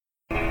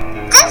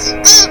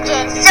This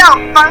DJ's so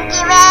funky,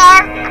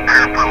 man.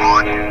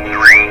 On 3,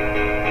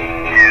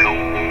 2,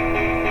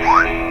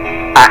 1,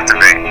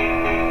 activate.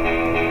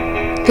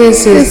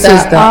 This is the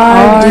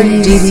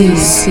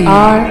RDDC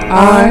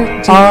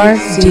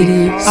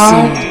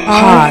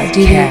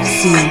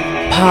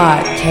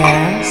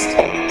podcast.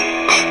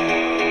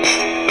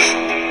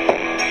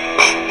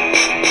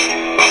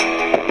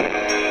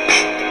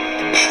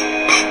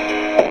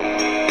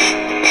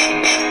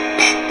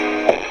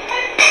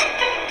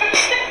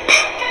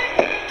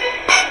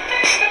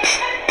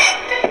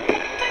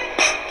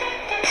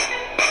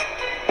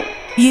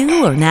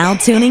 You are now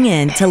tuning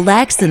in to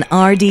Lex and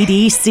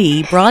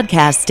RDDC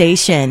broadcast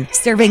station,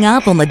 serving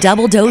up on the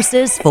double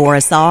doses for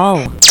us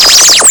all.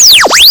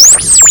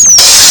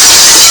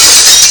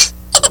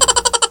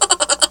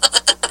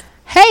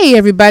 Hey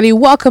everybody,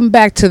 welcome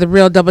back to the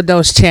Real Double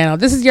Dose channel.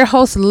 This is your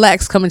host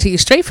Lex coming to you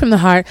straight from the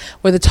heart,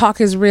 where the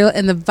talk is real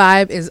and the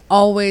vibe is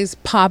always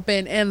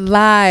popping and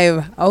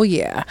live. Oh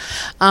yeah.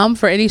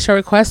 For any show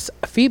requests,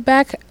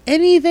 feedback,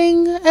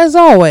 anything, as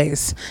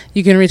always,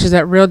 you can reach us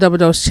at Real Double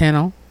Dose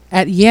channel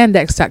at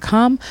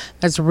yandex.com.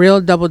 That's Real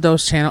Double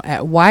Dose channel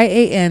at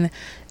yandex.com,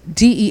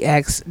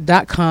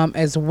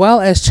 as well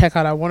as check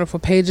out our wonderful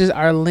pages,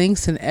 our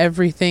links and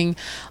everything.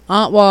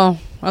 At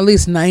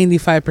least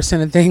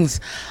 95% of things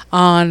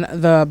on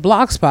the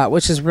blogspot,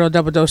 which is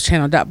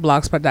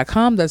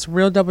realdoubledosechannel.blogspot.com. That's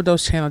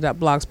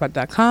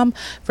realdoubledosechannel.blogspot.com.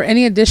 For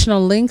any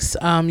additional links,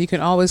 you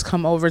can always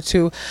come over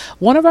to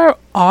one of our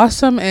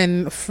awesome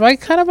and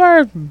kind of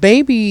our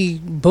baby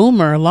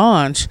boomer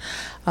launch.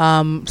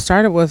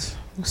 Started with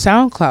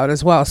SoundCloud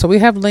as well, so we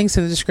have links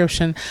in the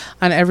description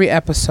on every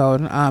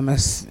episode,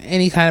 as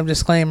any kind of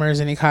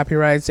disclaimers, any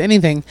copyrights,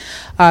 anything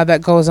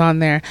that goes on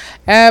there,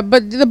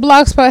 but the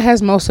blogspot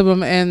has most of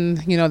them, and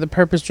the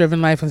purpose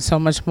driven life and so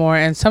much more,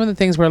 and some of the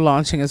things we're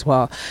launching as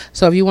well.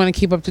 So if you want to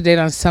keep up to date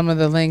on some of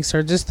the links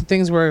or just the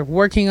things we're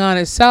working on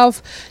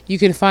itself, you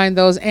can find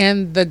those.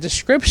 And the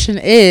description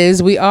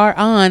is we are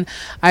on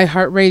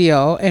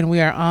iHeartRadio, and we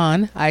are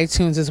on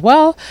iTunes as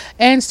well,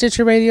 and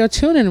Stitcher Radio,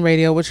 TuneIn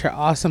Radio, which are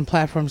awesome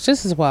platforms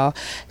just as well,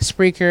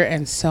 Spreaker,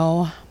 and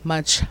so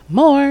much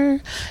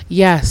more.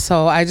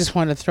 So I just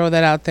want to throw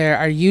that out there.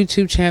 Our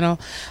YouTube channel,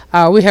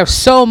 we have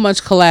so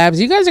much collabs.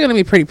 You guys are going to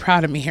be pretty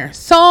proud of me here.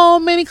 So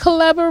many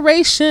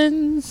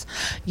collaborations.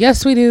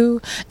 Yes, we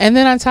do. And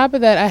then on top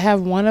of that, I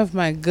have one of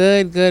my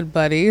good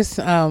buddies.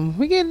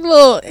 We get a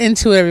little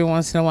into it every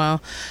once in a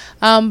while.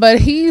 But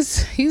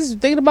he's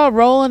thinking about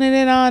rolling it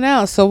in on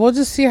out. So we'll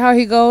just see how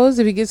he goes,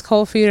 if he gets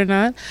cold feet or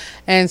not,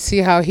 and see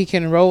how he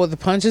can roll with the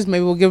punches.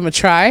 Maybe we'll give him a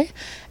try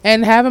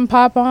and have him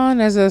pop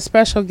on as a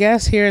special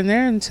guest here and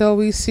there until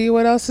we see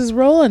what else is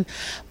rolling.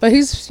 But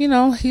he's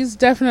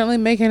definitely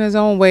making his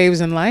own waves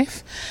in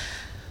life.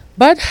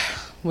 But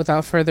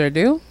without further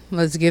ado,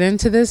 let's get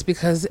into this,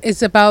 because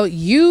it's about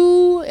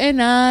you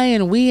and I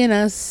and we and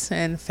us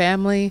and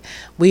family.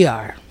 We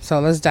are. So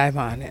let's dive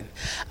on in.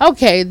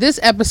 Okay, this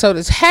episode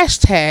is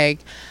hashtag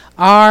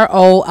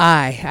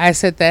ROI. I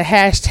said the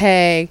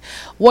hashtag,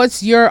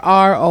 what's your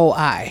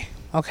ROI?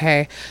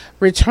 Okay,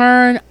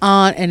 return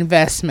on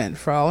investment.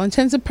 For all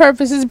intents and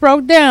purposes,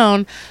 broke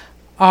down.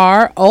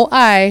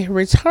 ROI,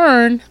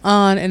 return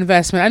on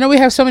investment. I know we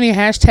have so many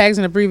hashtags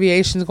and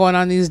abbreviations going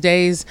on these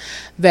days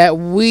that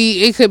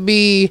it could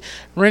be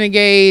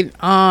renegade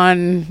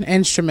on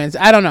instruments.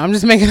 I don't know. I'm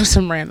just making up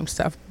some random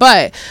stuff.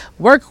 But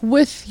work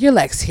with your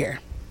Lex here.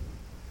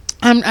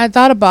 I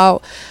thought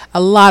about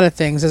a lot of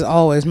things, as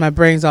always. My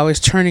brain's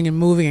always turning and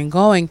moving and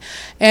going.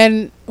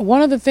 And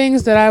one of the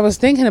things that I was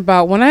thinking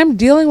about when I'm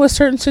dealing with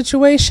certain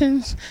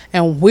situations,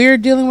 and we're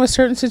dealing with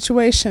certain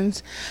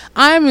situations,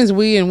 I'm as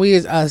we and we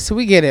as us.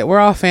 We get it. We're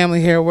all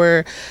family here.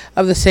 We're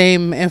of the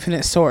same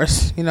infinite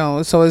source,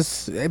 so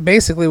it's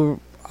basically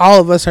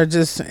all of us are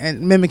just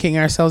mimicking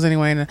ourselves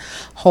anyway in the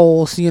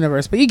whole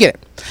universe. But you get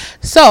it.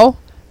 So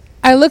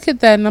I look at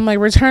that and I'm like,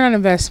 return on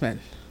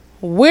investment.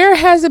 Where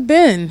has it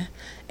been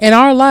in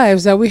our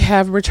lives that we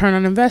have return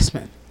on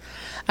investment?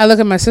 I look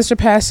at my sister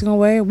passing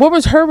away. What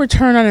was her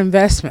return on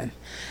investment?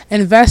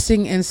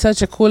 Investing in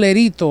such a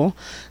culerito.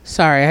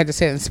 Sorry, I had to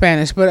say it in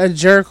Spanish, but a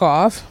jerk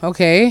off,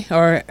 okay,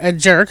 or a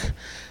jerk.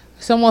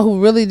 Someone who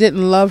really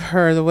didn't love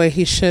her the way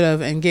he should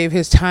have and gave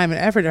his time and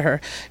effort to her.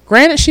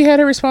 Granted, she had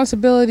her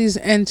responsibilities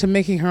into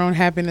making her own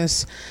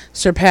happiness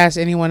surpass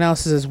anyone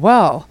else's as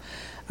well.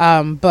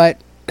 But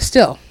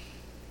still,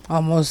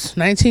 almost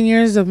 19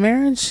 years of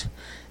marriage.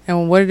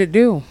 And what did it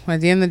do?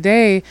 At the end of the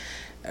day,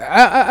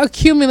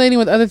 accumulating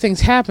with other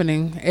things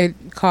happening, it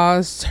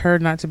caused her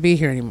not to be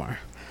here anymore.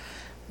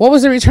 What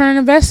was the return on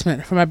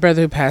investment for my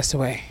brother who passed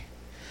away?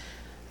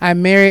 I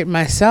married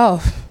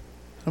myself.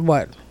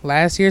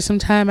 Last year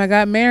sometime I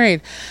got married.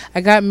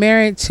 I got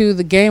married to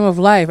the game of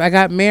life. I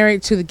got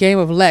married to the game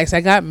of Lex. I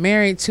got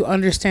married to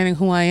understanding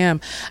who I am.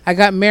 I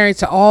got married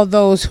to all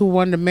those who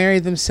wanted to marry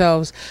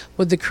themselves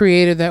with the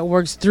creator that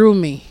works through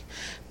me.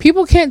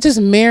 People can't just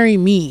marry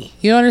me.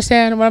 You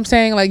understand what I'm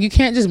saying? Like, you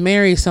can't just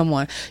marry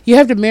someone. You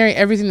have to marry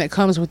everything that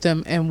comes with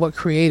them and what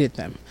created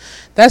them.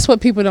 That's what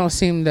people don't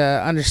seem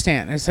to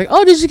understand. It's like,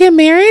 oh, did you get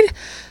married?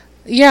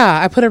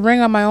 Yeah, I put a ring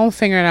on my own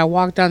finger and I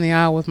walked down the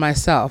aisle with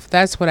myself.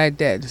 That's what I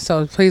did.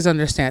 So please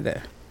understand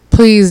it.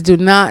 Please do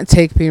not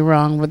take me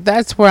wrong, but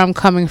that's where I'm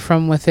coming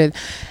from with it.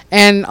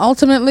 And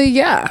ultimately,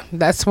 yeah,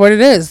 that's what it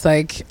is.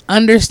 Like,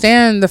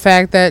 understand the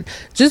fact that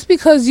just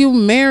because you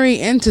marry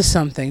into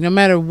something, no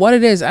matter what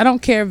it is, I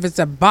don't care if it's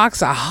a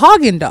box of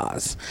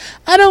Haagen-Dazs.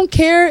 I don't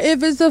care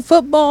if it's a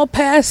football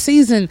pass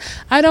season.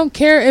 I don't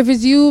care if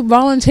it's you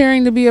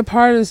volunteering to be a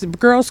part of the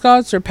Girl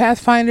Scouts or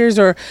Pathfinders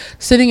or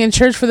sitting in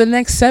church for the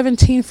next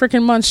 17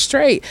 freaking months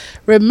straight.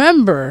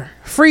 Remember,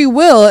 free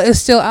will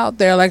is still out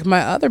there. Like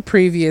my other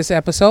previous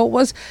episode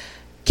was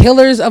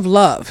Killers of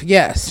Love.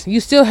 Yes, you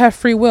still have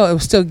free will. It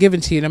was still given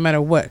to you no matter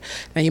what.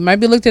 Now, you might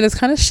be looked at as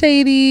kind of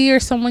shady or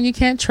someone you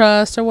can't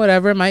trust or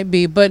whatever it might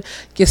be, but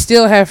you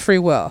still have free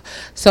will.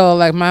 So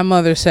like my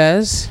mother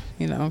says,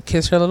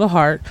 kiss her little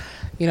heart,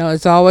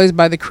 it's always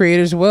by the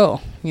Creator's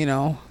will,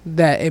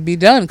 that it be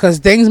done, because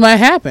things might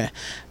happen.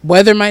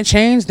 Weather might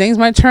change. Things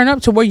might turn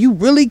up to where you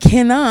really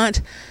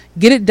cannot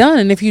get it done.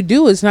 And if you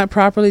do, it's not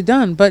properly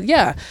done. But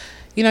yeah,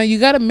 you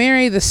got to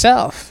marry the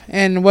self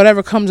and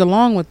whatever comes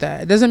along with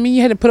that. It doesn't mean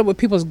you had to put up with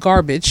people's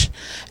garbage.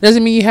 It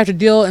doesn't mean you have to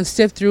deal and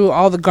sift through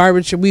all the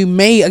garbage that we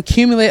may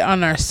accumulate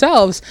on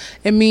ourselves.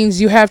 It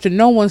means you have to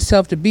know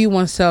oneself, to be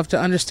oneself, to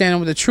understand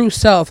what the true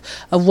self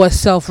of what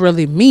self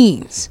really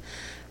means.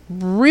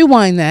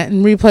 Rewind that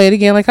and replay it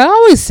again, like I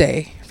always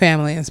say,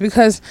 families,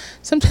 because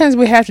sometimes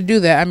we have to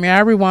do that. I mean, I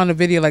rewound a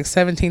video like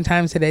 17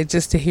 times today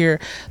just to hear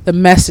the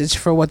message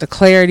for what the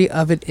clarity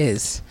of it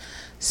is.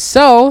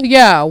 So,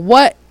 yeah,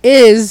 what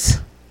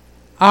is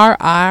our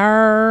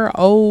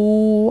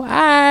ROI?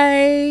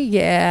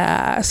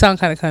 Yeah, I sound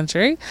kind of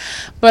country.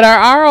 But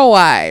our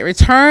ROI,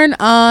 return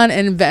on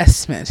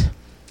investment.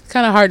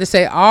 Kind of hard to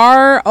say.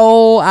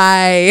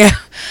 ROI.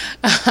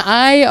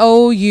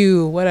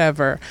 IOU,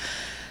 whatever.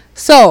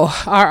 So,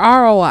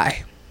 our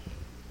ROI.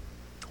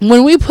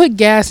 When we put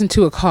gas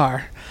into a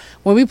car,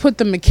 when we put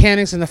the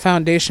mechanics and the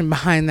foundation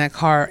behind that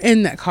car,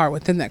 in that car,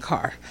 within that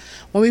car,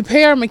 when we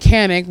pay our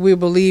mechanic, we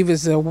believe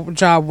is a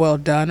job well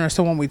done, or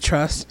someone we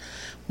trust.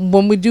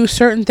 When we do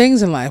certain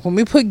things in life, when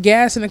we put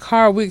gas in the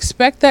car, we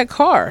expect that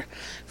car,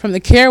 from the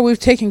care we've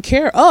taken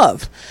care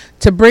of,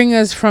 to bring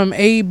us from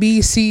A,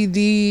 B, C,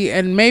 D,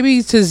 and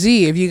maybe to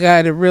Z if you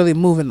got it really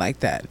moving like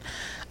that,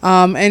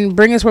 and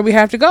bring us where we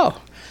have to go.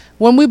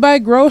 When we buy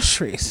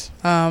groceries,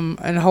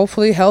 and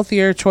hopefully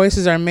healthier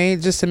choices are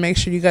made just to make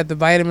sure you got the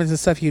vitamins and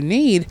stuff you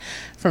need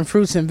from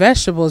fruits and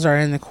vegetables are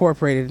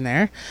incorporated in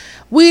there.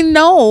 We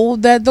know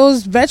that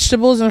those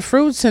vegetables and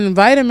fruits and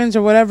vitamins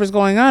or whatever's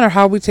going on, or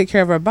how we take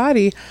care of our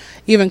body,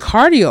 even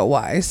cardio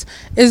wise,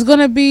 is going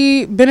to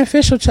be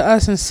beneficial to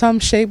us in some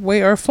shape,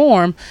 way, or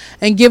form,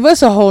 and give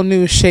us a whole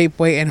new shape,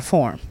 way, and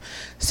form.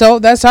 So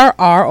that's our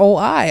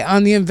ROI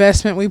on the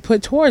investment we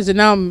put towards it.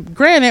 Now,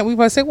 granted, we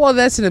might say, well,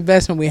 that's an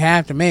investment we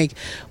have to make.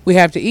 We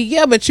have to eat.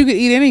 Yeah, but you could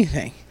eat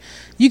anything.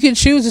 You can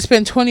choose to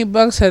spend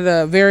 $20 at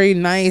a very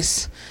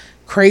nice,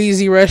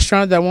 crazy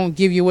restaurant that won't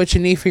give you what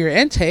you need for your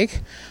intake.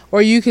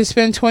 Or you can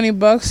spend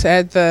 $20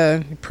 at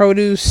the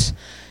produce,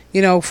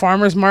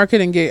 farmer's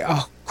market and get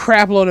a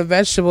crap load of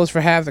vegetables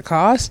for half the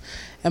cost.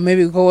 And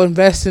maybe go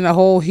invest in a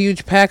whole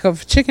huge pack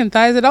of chicken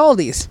thighs at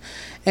Aldi's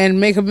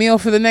and make a meal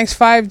for the next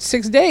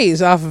 5-6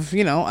 days off of,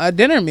 a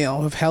dinner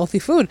meal of healthy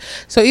food.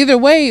 So either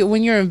way,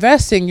 when you're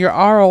investing your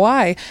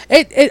ROI,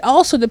 it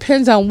also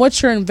depends on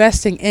what you're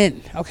investing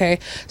in. Okay.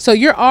 So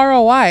your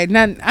ROI,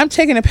 now I'm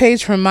taking a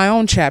page from my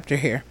own chapter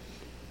here.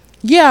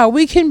 Yeah,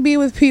 we can be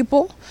with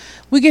people.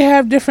 We can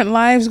have different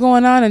lives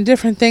going on and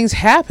different things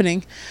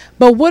happening.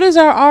 But what is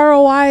our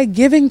ROI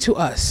giving to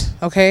us?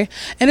 Okay.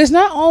 And it's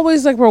not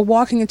always like we're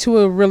walking into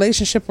a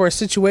relationship or a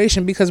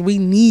situation because we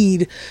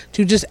need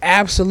to just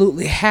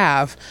absolutely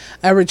have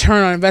a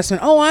return on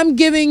investment. Oh, I'm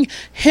giving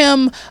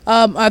him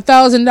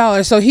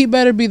 $1,000. So he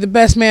better be the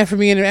best man for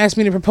me and ask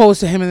me to propose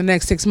to him in the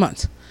next 6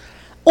 months.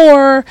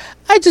 Or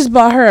I just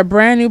bought her a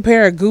brand new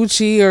pair of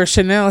Gucci or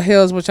Chanel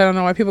heels, which I don't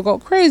know why people go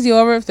crazy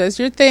over. If that's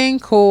your thing,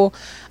 cool.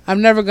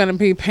 I'm never going to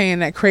be paying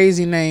that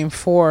crazy name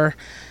for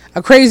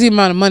a crazy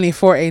amount of money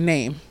for a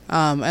name,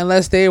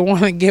 unless they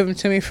want to give them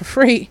to me for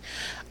free.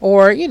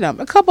 Or,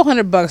 a couple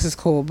 $100 is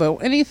cool, but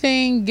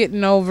anything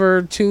getting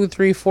over $200,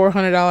 $300,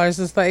 $400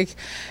 is like,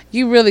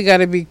 you really got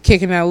to be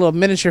kicking out a little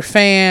miniature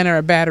fan or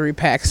a battery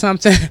pack,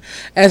 something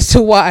as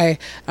to why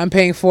I'm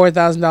paying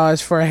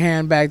 $4,000 for a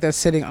handbag that's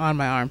sitting on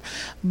my arm.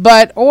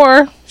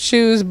 Or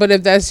shoes. But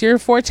if that's your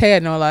forte, I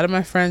know a lot of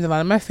my friends, a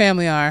lot of my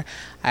family are,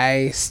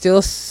 I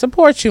still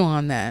support you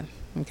on that.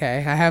 Okay.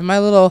 I have my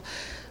little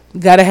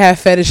gotta have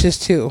fetishes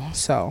too.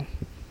 So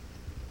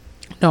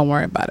don't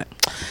worry about it.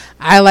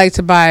 I like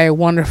to buy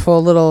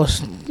wonderful little,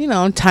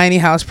 tiny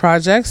house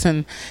projects,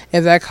 and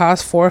if that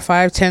costs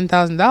 $4,000, $5,000,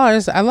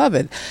 $10,000, I love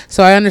it.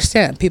 So I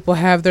understand people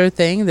have their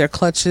thing, their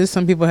clutches.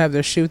 Some people have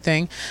their shoe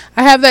thing.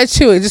 I have that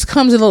too. It just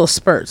comes in little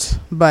spurts.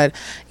 But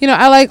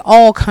I like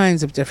all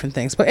kinds of different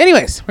things. But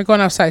anyways, we're going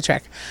off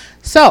sidetrack.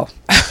 So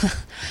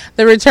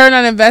the return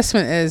on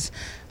investment is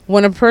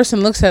when a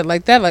person looks at it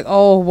like that, like,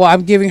 oh, well,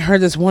 I'm giving her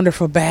this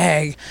wonderful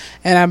bag,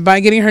 and I'm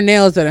getting her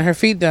nails done and her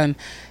feet done.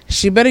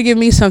 she better give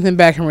me something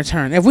back in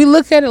return. If we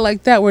look at it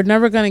like that, we're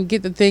never going to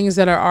get the things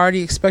that are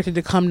already expected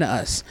to come to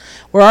us.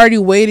 We're already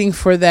waiting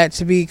for that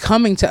to be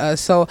coming to us.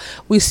 So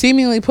we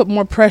seemingly put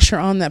more pressure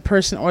on that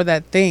person or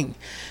that thing.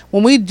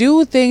 When we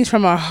do things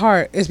from our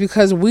heart, it's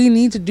because we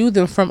need to do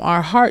them from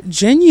our heart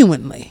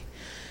genuinely.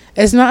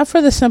 It's not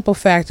for the simple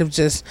fact of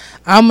just,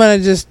 I'm going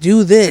to just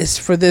do this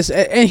for this.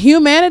 And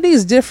humanity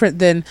is different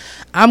than,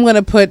 I'm going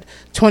to put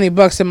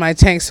 $20 in my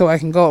tank so I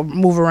can go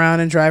move around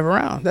and drive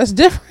around. That's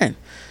different.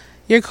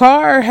 Your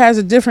car has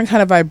a different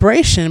kind of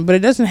vibration, but it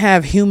doesn't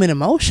have human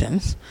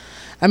emotions.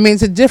 I mean,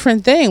 it's a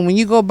different thing. When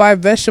you go buy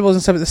vegetables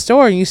and stuff at the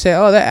store and you say,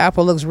 oh, that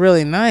apple looks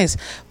really nice,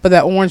 but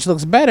that orange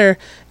looks better,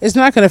 it's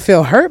not going to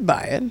feel hurt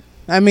by it.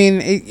 I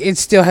mean, it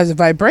still has a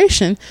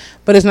vibration,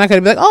 but it's not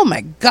going to be like, oh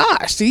my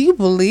gosh, do you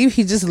believe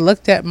he just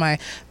looked at my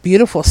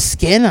beautiful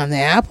skin on the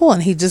apple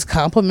and he just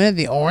complimented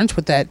the orange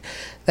with that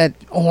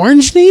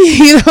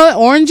orangey,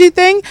 orangey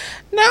thing?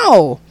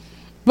 No.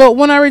 But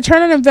when our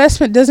return on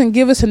investment doesn't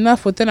give us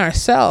enough within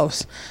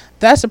ourselves,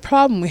 that's a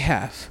problem we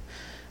have.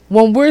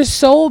 When we're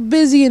so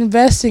busy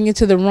investing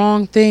into the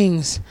wrong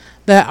things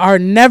that are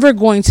never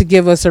going to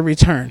give us a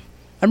return.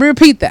 Let me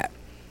repeat that.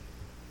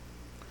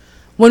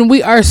 When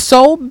we are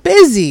so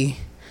busy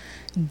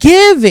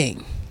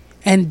giving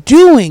and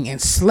doing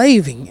and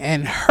slaving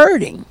and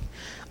hurting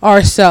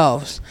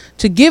ourselves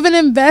to give an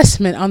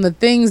investment on the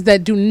things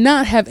that do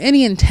not have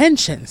any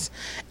intentions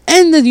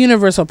and the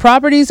universal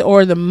properties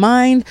or the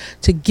mind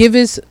to give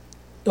us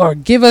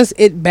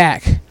it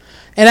back.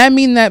 And I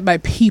mean that by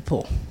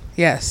people.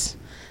 Yes,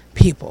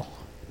 people.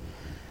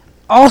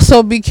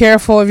 Also be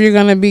careful if you're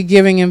going to be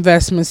giving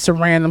investments to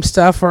random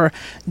stuff or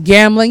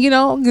gambling.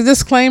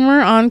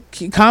 Disclaimer on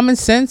common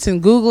sense,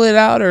 and Google it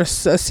out or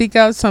seek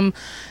out some,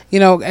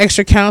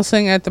 extra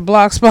counseling at the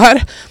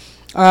Blogspot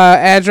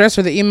address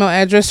or the email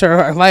address or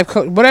a life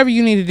coach, whatever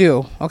you need to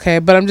do. Okay.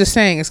 But I'm just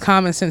saying it's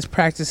common sense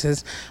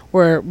practices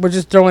we're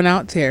just throwing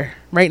out there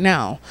right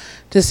now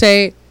to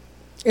say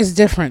it's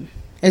different.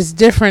 It's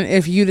different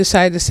if you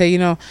decide to say,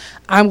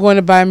 I'm going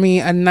to buy me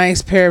a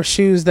nice pair of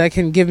shoes that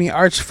can give me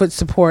arch foot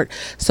support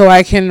so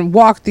I can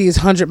walk these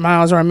 100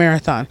 miles or a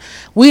marathon.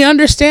 We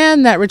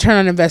understand that return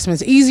on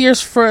investment. It's easier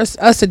for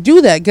us to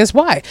do that. Guess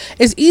why?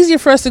 It's easier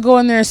for us to go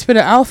in there and spend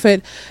an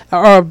outfit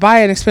or buy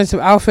an expensive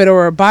outfit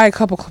or buy a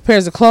couple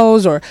pairs of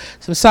clothes or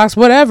some socks,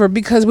 whatever,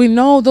 because we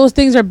know those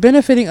things are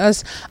benefiting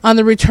us on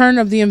the return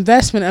of the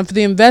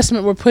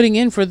investment we're putting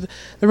in for the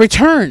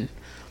return.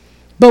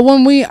 But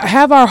when we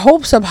have our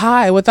hopes up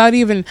high without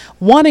even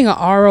wanting a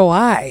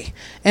ROI,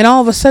 and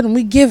all of a sudden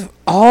we give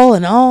all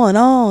and all and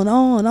all and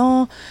all and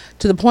all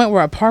to the point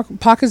where our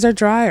pockets are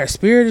dry, our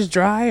spirit is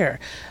dry, our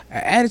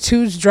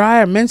attitude's dry,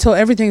 our mental,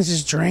 everything's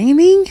just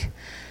draining,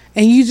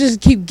 and you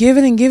just keep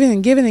giving and giving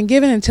and giving and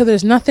giving until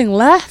there's nothing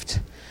left.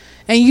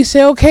 And you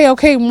say,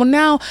 okay, well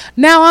now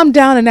I'm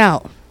down and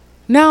out.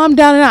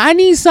 I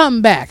need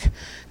something back.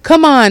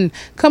 Come on,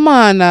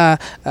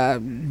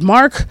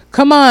 Mark.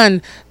 Come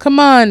on,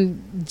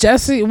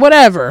 Jesse,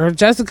 whatever.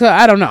 Jessica,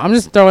 I don't know. I'm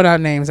just throwing out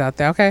names out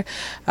there, okay?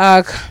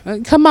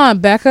 Come on,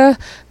 Becca.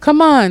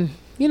 Come on.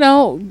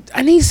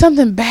 I need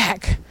something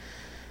back.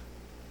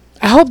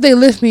 I hope they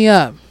lift me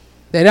up.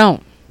 They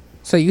don't.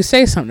 So you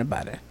say something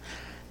about it.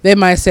 They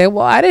might say,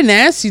 well, I didn't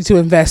ask you to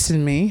invest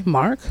in me,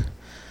 Mark.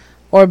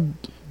 Or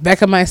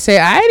Becca might say,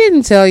 I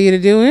didn't tell you to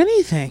do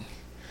anything.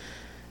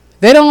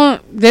 They're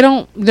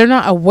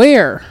not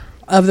aware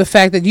of the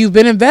fact that you've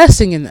been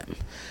investing in them.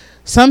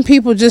 Some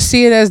people just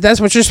see it as that's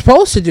what you're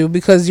supposed to do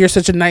because you're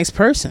such a nice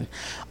person,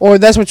 or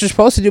that's what you're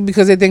supposed to do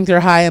because they think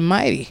they're high and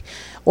mighty,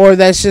 or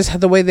that's just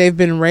the way they've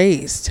been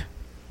raised.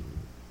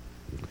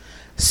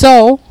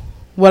 So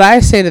what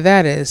I say to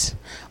that is,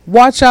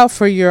 watch out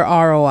for your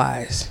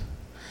ROIs.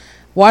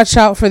 Watch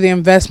out for the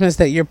investments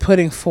that you're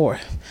putting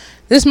forth.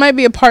 This might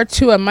be a part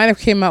 2. I might have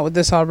came out with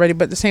this already,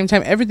 but at the same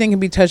time, everything can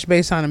be touched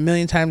base on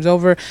 1,000,000 times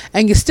over,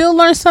 and you still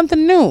learn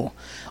something new.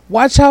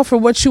 Watch out for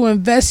what you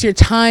invest your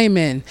time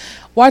in.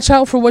 Watch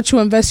out for what you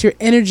invest your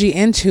energy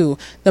into,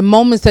 the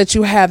moments that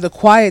you have, the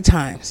quiet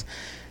times.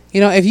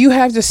 If you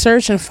have to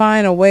search and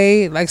find a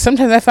way, like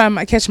sometimes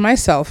I catch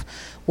myself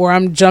where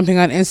I'm jumping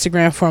on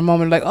Instagram for a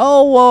moment, like,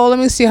 oh, well, let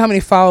me see how many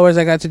followers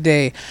I got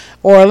today,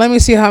 or let me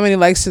see how many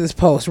likes to this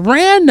post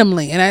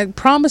randomly. And I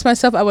promised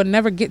myself I would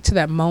never get to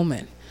that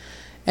moment.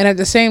 And at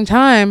the same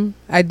time,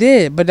 I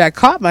did, but I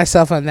caught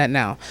myself on that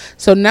now.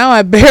 So now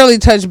I barely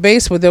touch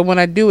base with it. When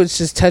I do, it's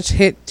just touch,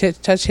 hit. It's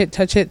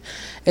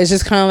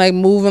just kind of like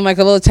moving like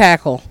a little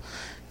tackle.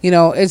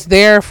 It's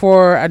there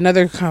for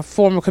another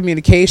form of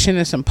communication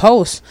and some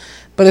posts,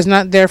 but it's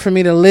not there for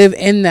me to live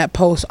in that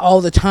post all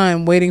the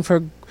time, waiting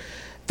for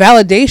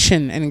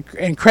validation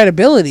and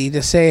credibility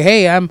to say,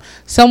 hey, I'm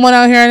someone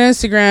out here on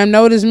Instagram.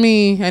 Notice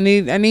me. I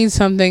need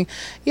something.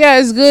 Yeah,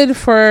 it's good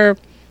for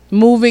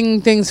moving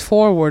things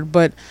forward,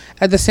 but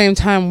at the same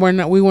time,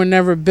 we were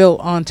never built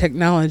on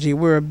technology.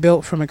 We were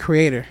built from a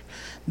creator,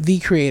 the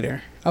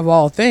creator of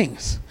all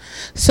things.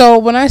 So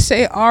when I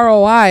say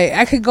ROI,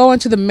 I could go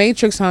into the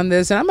matrix on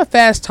this, and I'm a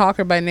fast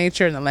talker by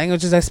nature in the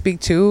languages I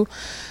speak to.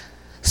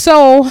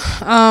 So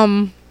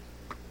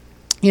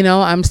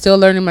I'm still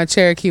learning my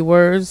Cherokee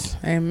words.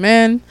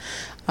 Amen.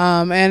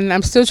 And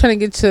I'm still trying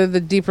to get to the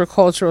deeper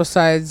cultural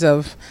sides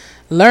of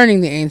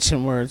learning the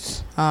ancient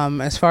words.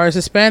 As far as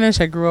the Spanish,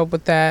 I grew up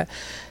with that,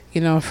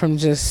 from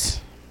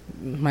just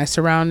my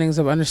surroundings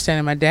of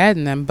understanding my dad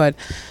and them. But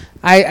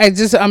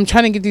I'm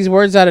trying to get these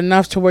words out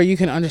enough to where you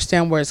can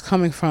understand where it's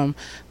coming from.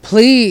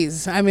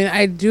 Please.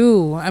 I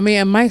do.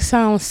 It might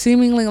sound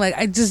seemingly like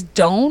I just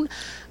don't.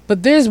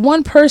 But there's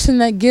one person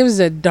that gives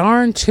a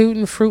darn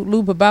tootin' Fruit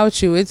Loop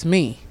about you. It's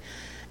me.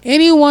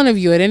 Any one of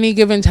you at any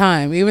given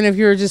time, even if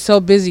you're just so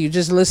busy, you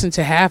just listen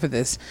to half of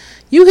this,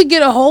 you could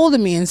get a hold of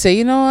me and say,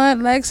 you know what,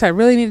 Lex, I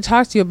really need to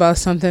talk to you about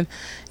something.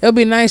 It'll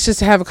be nice just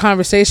to have a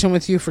conversation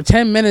with you for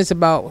 10 minutes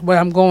about what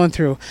I'm going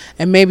through.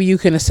 And maybe you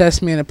can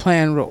assess me in a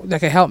plan that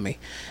can help me.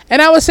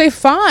 And I would say,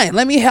 fine,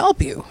 let me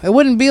help you. It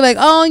wouldn't be like,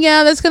 oh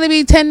yeah, that's going to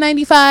be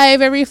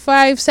 $10.95 every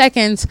 5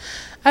 seconds.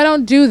 I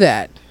don't do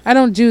that.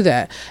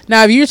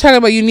 Now, if you're talking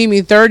about you need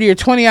me 30 or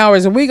 20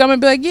 hours a week, I'm going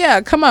to be like, yeah,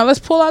 come on, let's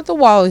pull out the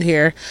wallet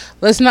here.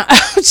 Let's not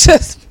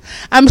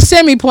I'm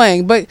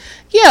semi-playing. But,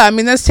 yeah,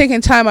 that's taking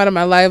time out of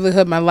my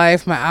livelihood, my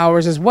life, my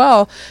hours as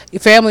well.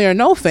 Family or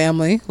no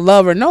family,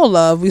 love or no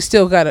love, we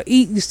still got to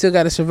eat. You still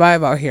got to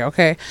survive out here,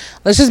 okay?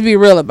 Let's just be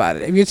real about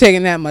it if you're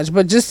taking that much.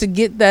 But just to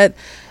get that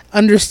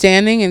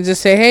understanding and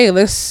just say, hey,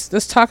 let's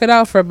talk it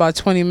out for about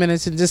 20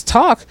 minutes and just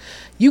talk.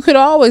 You could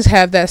always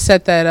set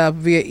that up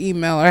via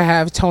email or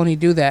have Tony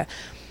do that.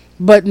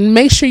 But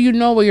make sure you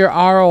know where your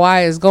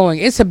ROI is going.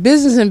 It's a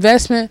business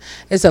investment.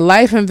 It's a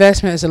life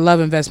investment. It's a love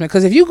investment.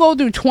 Because if you go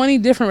through 20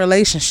 different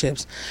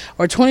relationships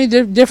or 20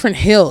 different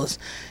hills,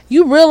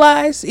 you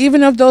realize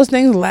even if those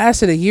things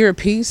lasted a year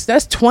apiece,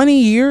 that's 20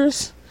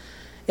 years.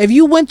 If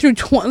you went through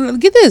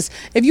get this,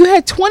 if you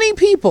had 20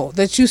 people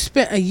that you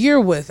spent a year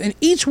with and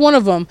each one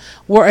of them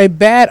were a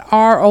bad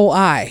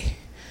ROI,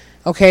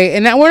 okay,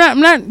 and now I'm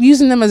not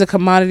using them as a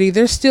commodity.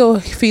 There's still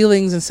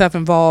feelings and stuff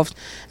involved.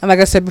 And like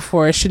I said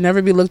before, it should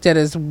never be looked at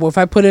as, well, if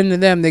I put it into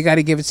them, they got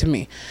to give it to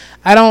me.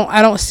 I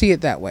don't see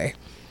it that way.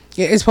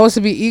 It's supposed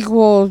to be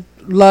equal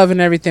love and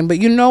everything, but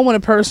when a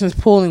person's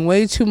pulling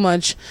way too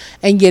much,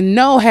 and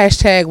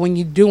hashtag when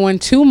you're doing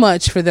too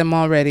much for them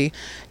already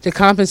to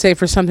compensate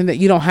for something that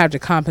you don't have to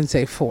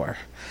compensate for.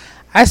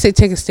 I say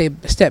take a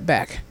step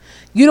back.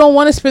 You don't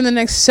want to spend the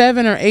next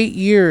 7 or 8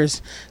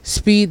 years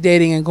speed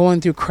dating and going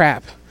through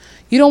crap.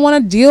 You don't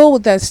want to deal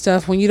with that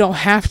stuff when you don't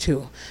have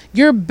to.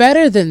 You're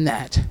better than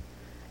that.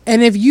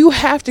 And if you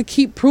have to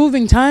keep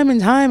proving time and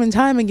time and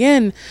time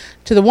again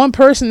to the one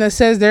person that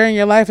says they're in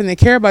your life and they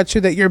care about you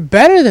that you're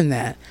better than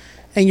that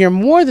and you're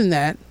more than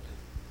that,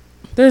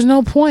 there's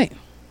no point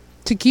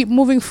to keep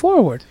moving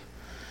forward.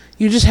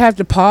 You just have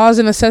to pause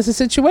and assess the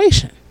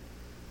situation.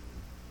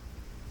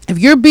 If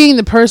you're being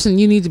the person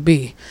you need to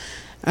be,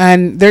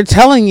 and they're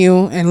telling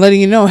you and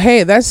letting you know,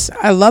 hey,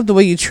 I love the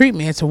way you treat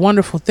me. It's a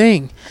wonderful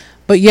thing.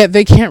 But yet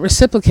they can't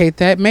reciprocate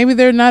that. Maybe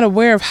they're not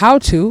aware of how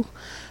to.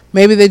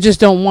 Maybe they just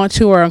don't want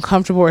to or are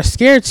uncomfortable or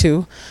scared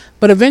to.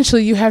 But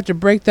eventually you have to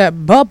break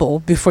that bubble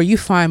before you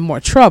find more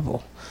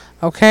trouble.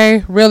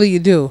 Okay? Really, you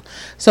do.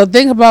 So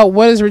think about,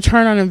 what is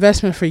return on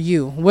investment for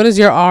you? What is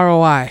your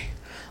ROI?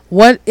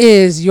 What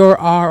is your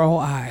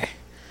ROI?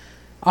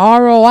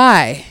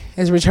 ROI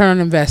is return on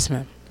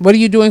investment. What are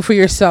you doing for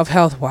yourself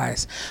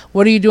health-wise?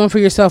 What are you doing for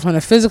yourself on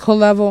a physical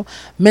level,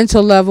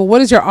 mental level?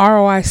 What is your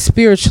ROI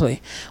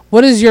spiritually?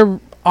 What is your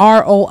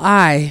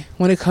ROI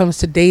when it comes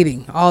to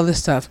dating? All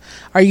this stuff.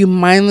 Are you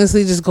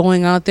mindlessly just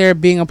going out there,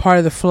 being a part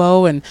of the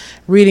flow and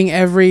reading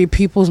every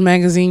People's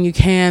magazine you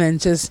can and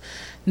just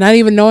not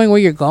even knowing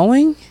where you're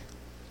going?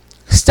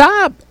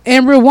 Stop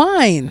and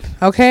rewind,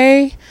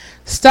 okay?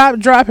 Stop,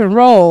 drop, and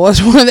roll.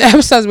 That's one of the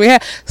episodes we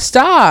had.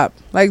 Stop.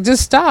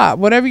 Just stop.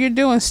 Whatever you're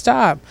doing,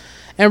 stop.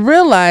 And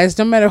realize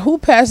no matter who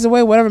passes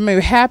away, whatever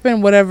may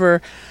happen,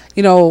 whatever,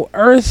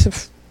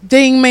 earth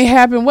thing may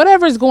happen,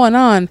 whatever is going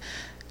on,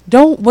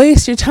 don't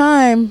waste your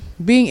time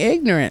being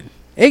ignorant.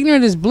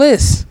 Ignorant is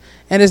bliss,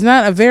 and it's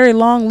not a very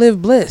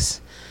long-lived bliss.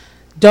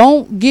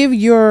 Don't give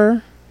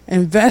your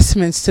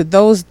investments to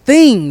those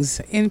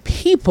things in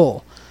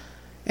people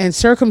and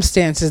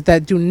circumstances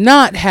that do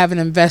not have an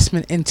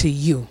investment into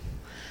you,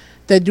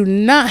 that do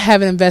not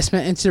have an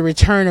investment into the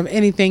return of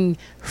anything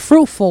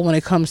fruitful when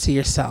it comes to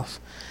yourself.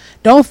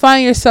 Don't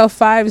find yourself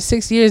 5 or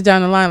 6 years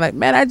down the line like,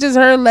 man, I just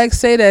heard Lex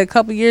say that a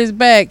couple years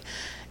back,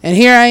 and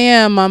here I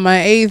am on my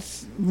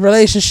 8th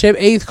relationship,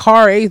 8th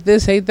car, 8th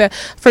this, 8th that.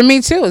 For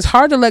me too, it's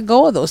hard to let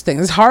go of those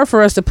things. It's hard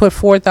for us to put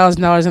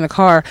 $4,000 in a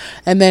car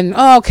and then,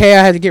 okay,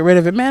 I had to get rid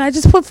of it. Man, I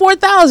just put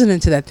 $4,000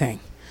 into that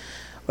thing.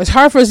 It's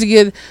hard for us to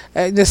get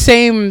the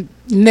same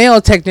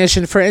nail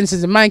technician, for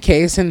instance, in my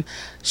case, and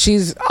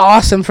she's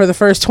awesome for the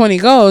first 20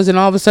 goes, and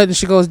all of a sudden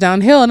she goes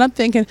downhill, and I'm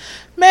thinking,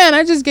 man,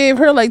 I just gave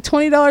her like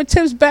 $20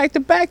 tips back to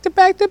back.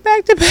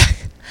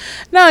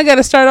 Now I got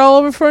to start all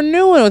over for a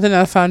new one with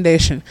another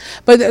foundation.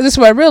 But this is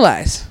what I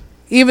realized.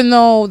 Even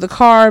though the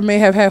car may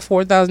have had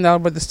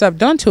 $4,000 worth of stuff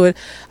done to it,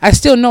 I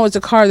still know it's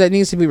a car that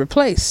needs to be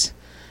replaced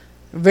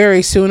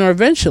very soon or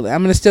eventually.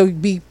 I'm going to still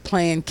be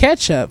playing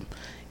catch up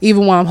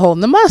even while I'm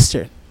holding the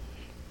mustard.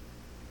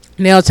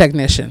 nail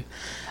technician.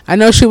 I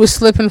know she was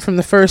slipping from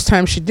the first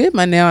time she did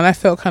my nail, and I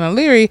felt kind of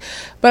leery,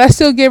 but I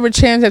still gave her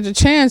chance after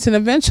chance, and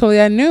eventually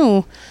I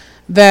knew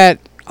that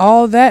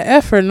all that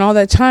effort and all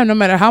that time, no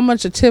matter how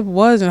much a tip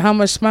was and how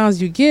much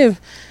smiles you give,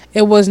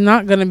 it was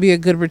not going to be a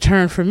good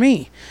return for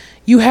me.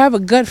 You have a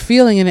gut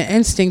feeling and an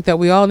instinct that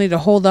we all need to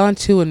hold on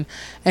to and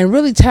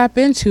really tap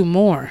into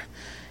more.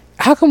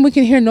 How come we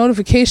can hear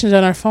notifications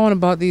on our phone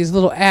about these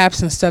little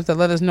apps and stuff that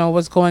let us know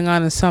what's going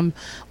on in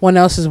someone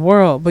else's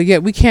world, but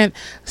yet we can't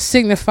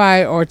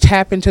signify or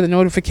tap into the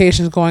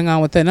notifications going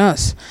on within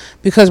us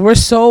because we're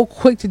so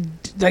quick to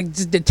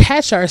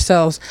detach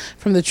ourselves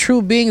from the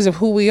true beings of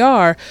who we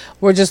are?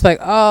 We're just like,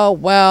 oh,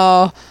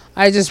 well,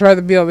 I just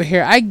rather be over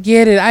here. I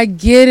get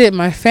it,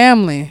 my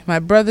family, my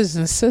brothers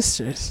and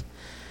sisters.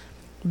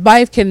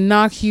 Life can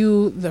knock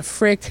you the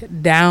frick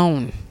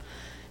down.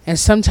 And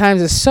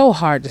sometimes it's so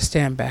hard to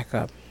stand back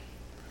up.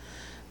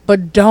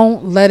 But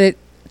don't let it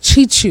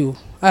cheat you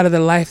out of the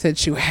life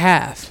that you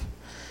have.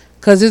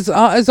 Because it's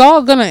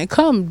all going to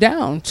come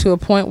down to a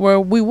point where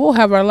we will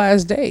have our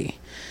last day.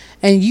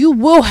 And you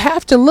will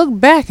have to look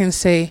back and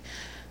say,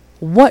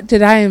 what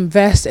did I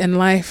invest in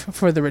life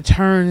for the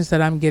returns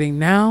that I'm getting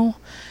now?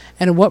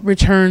 And what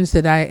returns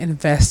did I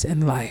invest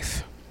in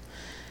life?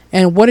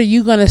 And what are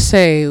you going to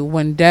say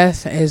when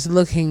death is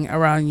looking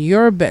around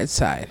your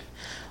bedside?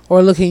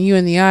 Or looking you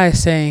in the eye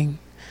saying,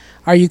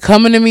 are you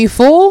coming to me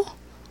full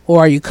or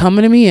are you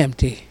coming to me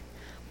empty?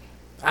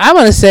 I'm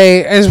going to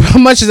say as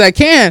much as I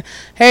can,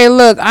 hey,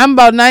 look, I'm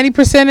about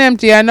 90%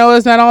 empty. I know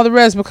it's not all the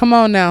rest, but come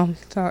on now.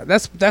 So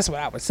that's what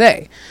I would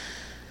say.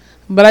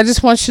 But I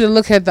just want you to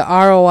look at the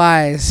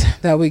ROIs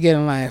that we get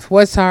in life.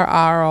 What's our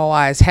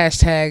ROIs?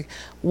 Hashtag,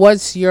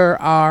 what's your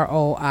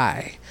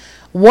ROI?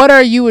 What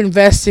are you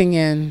investing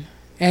in?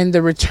 And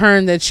the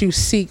return that you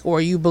seek or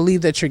you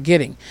believe that you're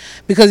getting.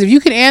 Because if you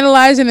can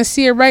analyze it and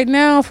see it right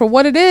now for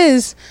what it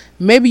is,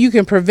 maybe you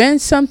can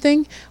prevent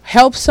something,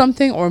 help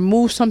something, or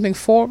move something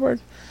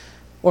forward,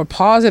 or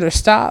pause it or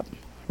stop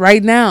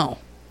right now.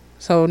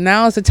 So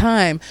now is the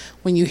time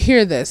when you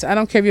hear this. I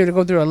don't care if you have to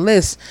go through a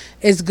list.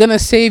 It's going to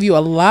save you a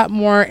lot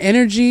more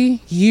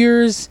energy,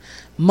 years,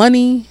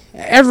 money,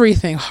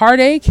 everything,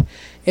 heartache,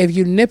 if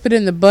you nip it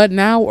in the bud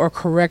now or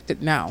correct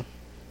it now.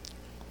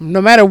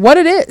 No matter what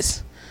it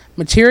is.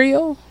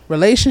 Material,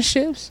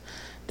 relationships,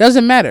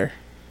 doesn't matter.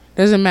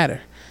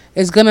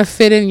 It's going to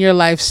fit in your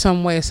life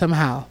some way,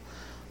 somehow.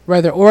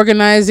 Whether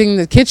organizing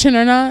the kitchen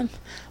or not,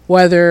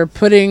 whether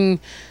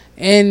putting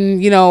in,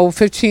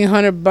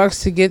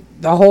 $1,500 to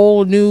get the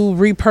whole new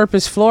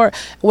repurposed floor,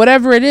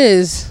 whatever it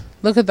is,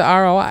 look at the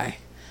ROI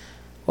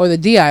or the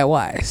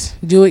DIYs.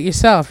 Do it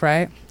yourself,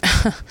 right?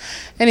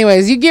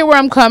 Anyways, you get where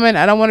I'm coming.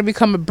 I don't want to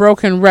become a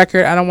broken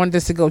record. I don't want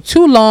this to go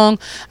too long.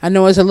 I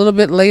know it's a little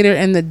bit later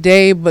in the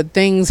day, but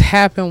things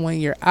happen when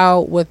you're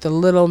out with the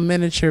little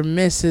miniature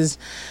Mrs.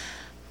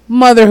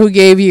 Mother who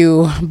gave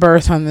you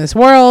birth on this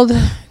world.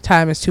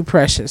 Time is too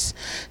precious.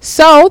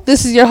 So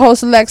this is your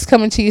host Lex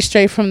coming to you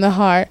straight from the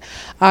heart.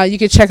 You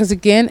can check us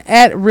again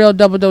at Real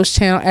Double Dose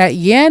Channel at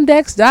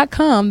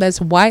yandex.com. That's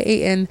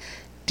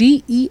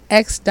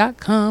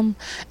YANDEX.com,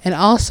 and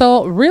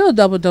also Real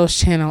Double Dose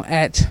Channel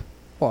at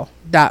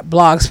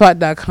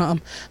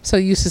 .blogspot.com. So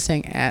used to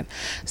saying at.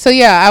 So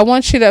yeah, I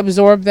want you to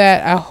absorb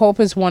that. I hope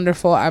it's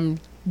wonderful. I'm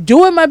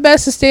doing my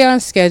best to stay on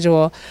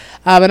schedule.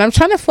 But I'm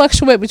trying to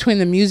fluctuate between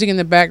the music in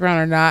the background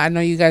or not. I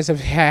know you guys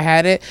have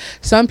had it.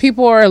 Some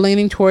people are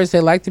leaning towards they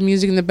like the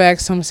music in the back.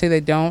 Some say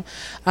they don't.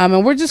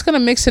 And we're just going to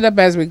mix it up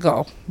as we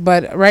go.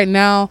 But right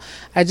now,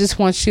 I just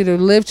want you to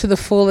live to the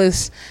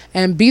fullest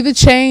and be the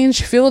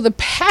change, feel the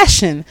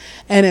passion,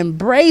 and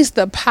embrace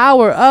the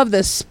power of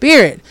the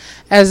spirit.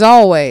 As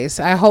always,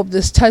 I hope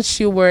this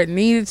touched you where it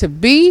needed to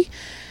be.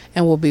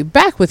 And we'll be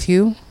back with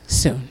you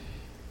soon.